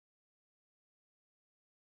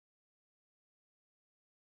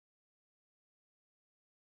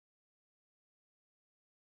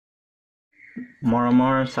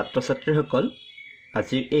মৰমৰ ছাত্ৰ-ছাত্ৰীসকল,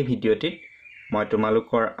 আজিৰ এই ভিডিঅ'টিত মই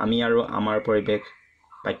তোমালোকৰ আমি আৰু আমাৰ পৰিৱেশ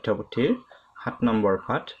পাঠ্যপুথিৰ 7 নম্বৰ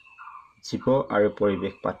পাঠ জীৱ আৰু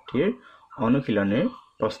পৰিৱেশ পাঠ্যৰ অনুশীলনীৰ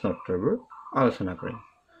প্ৰশ্ন উত্তৰবোৰ আলোচনা কৰিম।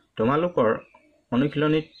 তোমালোকৰ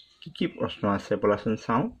অনুশীলনীত কি প্ৰশ্ন আছে বলাচোন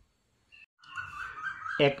চাওঁ।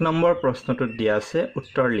 1 নম্বৰ প্ৰশ্নটোত দিয়া আছে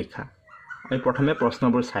উত্তৰ লিখা। আমি প্ৰথমে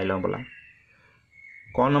প্ৰশ্নবোৰ চাই লওঁ বলা।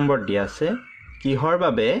 ক নম্বৰ দিয়া আছে কিহৰ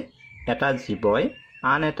বাবে এটা জীৱই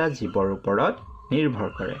আন এটা জীৱৰ ওপৰত নিৰ্ভৰ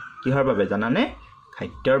কৰে। কিহৰ বাবে জানানে?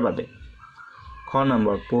 খাদ্যৰ বাবে। খ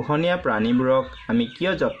নম্বৰ পোহনীয়া প্ৰাণীবোৰক আমি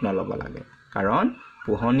কিয় যত্ন ল'ব লাগে? কাৰণ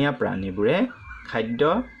পোহনীয়া প্ৰাণীবোৰে খাদ্য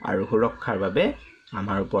আৰু সুৰক্ষাৰ বাবে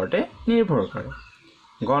আমাৰ ওপৰতে নিৰ্ভৰ কৰে।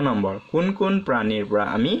 গ নম্বৰ কোন কোন প্ৰাণীৰ পৰা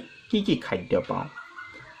আমি কি খাদ্য পাওঁ?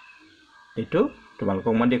 এইটো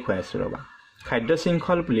তোমালোকক মই দেখুৱাই আছোঁ ৰ'বা। খাদ্য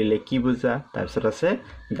শৃংখল বুলিলে কি বুজা? তাৰপিছত আছে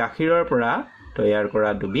গাখীৰৰ পৰা তৈয়াৰ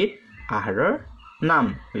কৰা দুবিধ আহাৰৰ নাম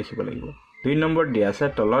লিখিব লাগিব। 2 নম্বৰ দিয়া আছে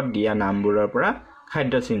তলত দিয়া নামবোৰৰ পৰা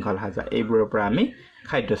খাদ্য শৃংখল সাজা। এইবোৰৰ পৰা আমি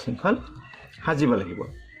খাদ্য শৃংখল সাজিব লাগিব।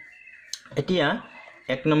 এতিয়া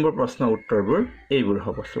 1 নম্বৰ প্ৰশ্নৰ উত্তৰবোৰ এইবোৰ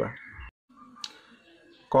হ'ব চোৱা।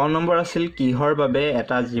 ক নম্বৰ আছিল কিহৰ বাবে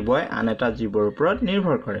এটা জীৱই আন এটা জীৱৰ ওপৰত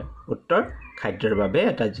নিৰ্ভৰ কৰে? উত্তৰ খাদ্যৰ বাবে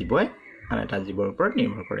এটা জীৱই আন এটা জীৱৰ ওপৰত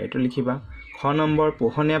নিৰ্ভৰ কৰে। এইটো লিখিবা। খ নম্বৰ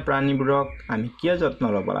পোহনীয়া প্ৰাণীবোৰক আমি কিয় যত্ন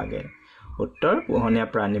ল'ব লাগে? উত্তৰ পোহনীয়া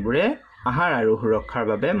প্ৰাণীবোৰে আহাৰ আৰু সুৰক্ষাৰ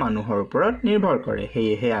বাবে মানুহৰ ওপৰত নিৰ্ভৰ কৰে,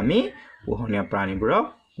 সেয়েহে আমি পোহনীয়া প্ৰাণীবোৰক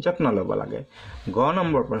যত্ন ল'ব লাগে। গ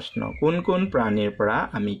নম্বৰ প্ৰশ্ন কোন কোন প্ৰাণীৰ পৰা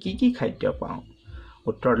আমি কি খাদ্য পাওঁ?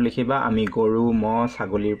 উত্তৰত লিখিবা আমি গৰু, ম'হ,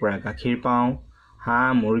 ছাগলীৰ পৰা গাখীৰ পাওঁ, হাঁহ,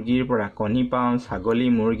 মুৰ্গীৰ পৰা কণী পাওঁ, ছাগলী,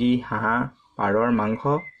 মুৰ্গী, হাঁহ, পাৰৰ মাংস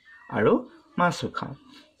আৰু মাছো খাওঁ।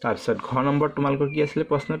 তাৰপিছত ঘ নম্বৰ তোমালোকৰ কি আছিলে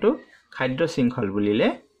প্ৰশ্নটো? খাদ্য শৃংখল বুলিলে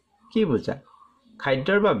কি বুজা?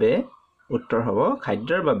 খাদ্যৰ বাবে উত্তৰ হ'ব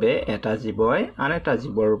খাদ্যৰ বাবে এটা জীৱই আন এটা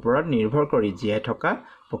জীৱৰ ওপৰত নিৰ্ভৰ কৰি জীয়াই থকা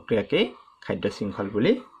প্ৰক্ৰিয়াকেই খাদ্য শৃংখল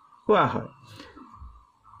বুলি কোৱা হয়।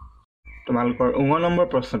 তোমালোকৰ 9 নম্বৰ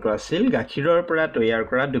প্ৰশ্নটো আছিল গাখীৰৰ পৰা তৈয়াৰ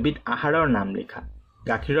কৰা দুবিধ আহাৰৰ নাম লিখা।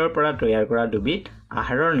 গাখীৰৰ পৰা তৈয়াৰ কৰা দুবিধ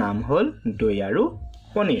আহাৰৰ নাম হ'ল দৈ আৰু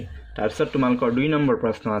পনীৰ। তাৰপিছত তোমালোকৰ 2 নম্বৰ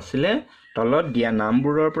প্ৰশ্ন আছিলে তলত দিয়া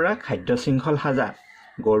নামবোৰৰ পৰা খাদ্য শৃংখল সাজা।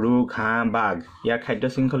 গৰু, ঘাঁহ, বাঘ। ইয়াৰ খাদ্য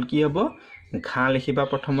শৃংখল কি হ'ব? ঘাঁহ লিখিবা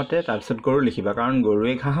প্ৰথমতে, তাৰপিছত গৰু লিখিবা কাৰণ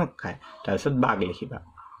গৰুৱে ঘাঁহক খায়। তাৰপিছত বাঘ লিখিবা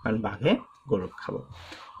কাৰণ বাঘে গৰুক খাব।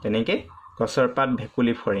 তেনেকৈ গছৰ পাত,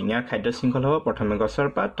 ভেকুলী, ফৰিং। ইয়াৰ খাদ্য শৃংখল হ'ব প্ৰথমে গছৰ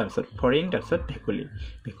পাত, তাৰপিছত ফৰিং, তাৰপিছত ভেকুলী।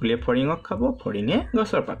 ভেকুলীয়ে ফৰিঙক খাব, ফৰিঙে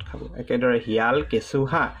গছৰ পাত খাব। একেদৰে শিয়াল, কেঁচু,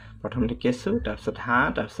 হাঁহ। প্ৰথমতে কেঁচু, তাৰপিছত হাঁহ,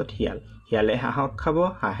 তাৰপিছত শিয়াল। শিয়ালে হাঁহক খাব,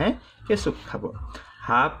 হাঁহে কেঁচুক খাব।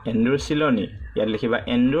 সাপ, এন্দুৰ, চিলনী। ইয়াত লিখিবা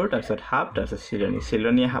এন্দুৰ, তাৰপিছত সাপ, তাৰপিছত চিলনী।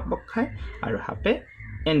 চিলনীয়ে সাপক খায় আৰু সাপে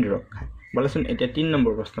এন্দুৰক খায়। বলাচোন এতিয়া 3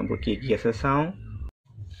 নম্বৰ প্ৰশ্নবোৰ কি আছে চাওঁ।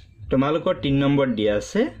 তোমালোকৰ 3 নম্বৰ দিয়া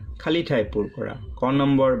আছে খালী ঠাই পূৰ কৰা। ক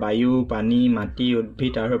নম্বৰ বায়ু, পানী, মাটি,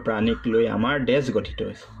 উদ্ভিদ আৰু প্ৰাণীক লৈ আমাৰ দেশ গঠিত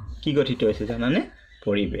হৈছে। কি গঠিত হৈছে জানানে?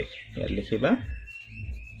 পৰিৱেশ। ইয়াত লিখিবা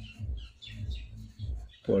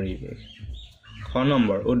পৰিৱেশ। খ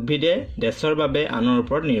নম্বৰ উদ্ভিদে দেশৰ বাবে আনৰ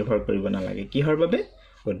ওপৰত নিৰ্ভৰ কৰিব নালাগে। কিহৰ বাবে?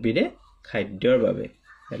 উদ্ভিদে খাদ্যৰ বাবে।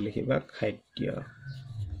 ইয়াত লিখিবা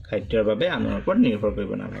খাদ্যৰ বাবে আনৰ ওপৰত নিৰ্ভৰ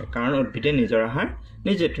কৰিব নালাগে কাৰণ উদ্ভিদে নিজৰ আহাৰ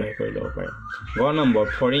নিজে তৈয়াৰ কৰি ল'ব পাৰে। গ নম্বৰ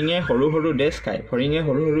ফৰিঙে সৰু সৰু ডেছ খায়। ফৰিঙে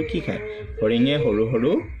সৰু সৰু কি খায়? ফৰিঙে সৰু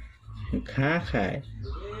সৰু ঘাঁহ খায়।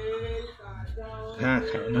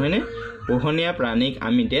 নহয়নে? পোহনীয়া প্ৰাণীক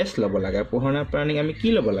আমি ডেছ ল'ব লাগে। পোহনীয়া প্ৰাণীক আমি কি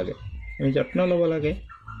ল'ব লাগে? আমি যত্ন ল'ব লাগে।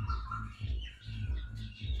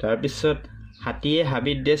 তাৰপিছত হাতীয়ে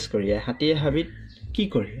হাবিত ডেছ কঢ়িয়ায়। হাতীয়ে হাবিত কি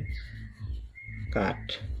কঢ়িয়ায়?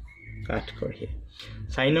 কাঠ কঢ়িয়ায়।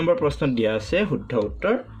 4 নম্বৰ প্ৰশ্নত দিয়া আছে শুদ্ধ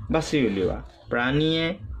উত্তৰ বাছি উলিওৱা। প্ৰাণীয়ে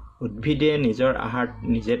উদ্ভিদে নিজৰ আহাৰ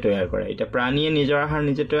নিজে তৈয়াৰ কৰে। এতিয়া প্ৰাণীয়ে নিজৰ আহাৰ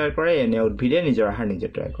নিজে তৈয়াৰ কৰে নে উদ্ভিদে নিজৰ আহাৰ নিজে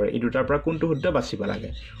তৈয়াৰ কৰে? এই দুটাৰ পৰা কোনটো শুদ্ধ বাচিব লাগে?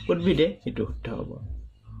 উদ্ভিদে, এইটো শুদ্ধ হ'ব।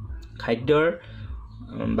 খাদ্যৰ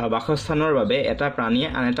বা বাসস্থানৰ বাবে এটা প্ৰাণীয়ে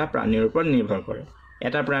আন এটা প্ৰাণীৰ ওপৰত নিৰ্ভৰ কৰে।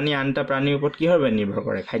 এটা প্ৰাণীয়ে আন এটা প্ৰাণীৰ ওপৰত কিহৰ বাবে নিৰ্ভৰ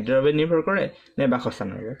কৰে? খাদ্যৰ বাবে নিৰ্ভৰ কৰে নে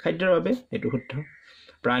বাসস্থানৰ বাবে? খাদ্যৰ বাবে, এইটো শুদ্ধ।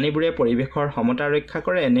 প্ৰাণীবোৰে পৰিৱেশৰ সমতা ৰক্ষা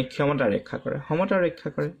কৰে নে ক্ষমতা ৰক্ষা কৰে? সমতা ৰক্ষা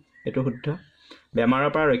কৰে, এইটো শুদ্ধ। বেমাৰৰ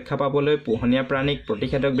পৰা ৰক্ষা পাবলৈ পোহনীয়া প্ৰাণীক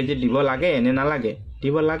প্ৰতিষেধক বেজী দিব লাগে নে নালাগে?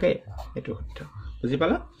 দিব লাগে, এইটো শুদ্ধ। বুজি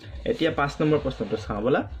পালা? এতিয়া 5 নম্বৰ প্ৰশ্নটো চাওঁ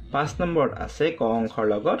বলা। 5 নম্বৰত আছে ক অংশৰ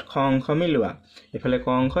লগত খ অংশ মিলোৱা। এইফালে ক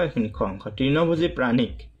অংশ, এইখিনি খ অংশ। তৃণভোজী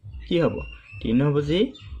প্ৰাণীক কি হ'ব? তৃণভোজী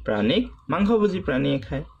প্ৰাণীক মাংসভোজী প্ৰাণীয়ে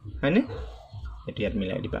খায়, হয়নে? এইটো ইয়াত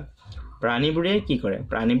মিলাই দিবা। প্ৰাণীবোৰে কি কৰে?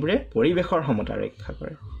 প্ৰাণীবোৰে পৰিৱেশৰ সমতা ৰক্ষা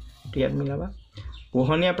কৰে। এইটো ইয়াত মিলাবা।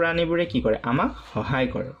 পোহনীয়া প্ৰাণীবোৰে কি কৰে? আমাক সহায়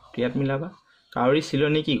কৰে। এইটো ইয়াত মিলাবা। কাউৰী,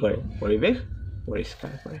 চিলনী কি কৰে? পৰিৱেশ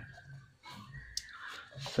পৰিষ্কাৰ কৰে।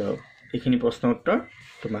 এইখিনি প্ৰশ্ন উত্তৰ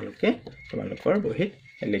তোমালোকৰ বহীত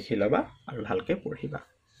লিখি ল'বা আৰু ভালকৈ পঢ়িবা।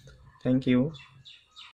 Thank U.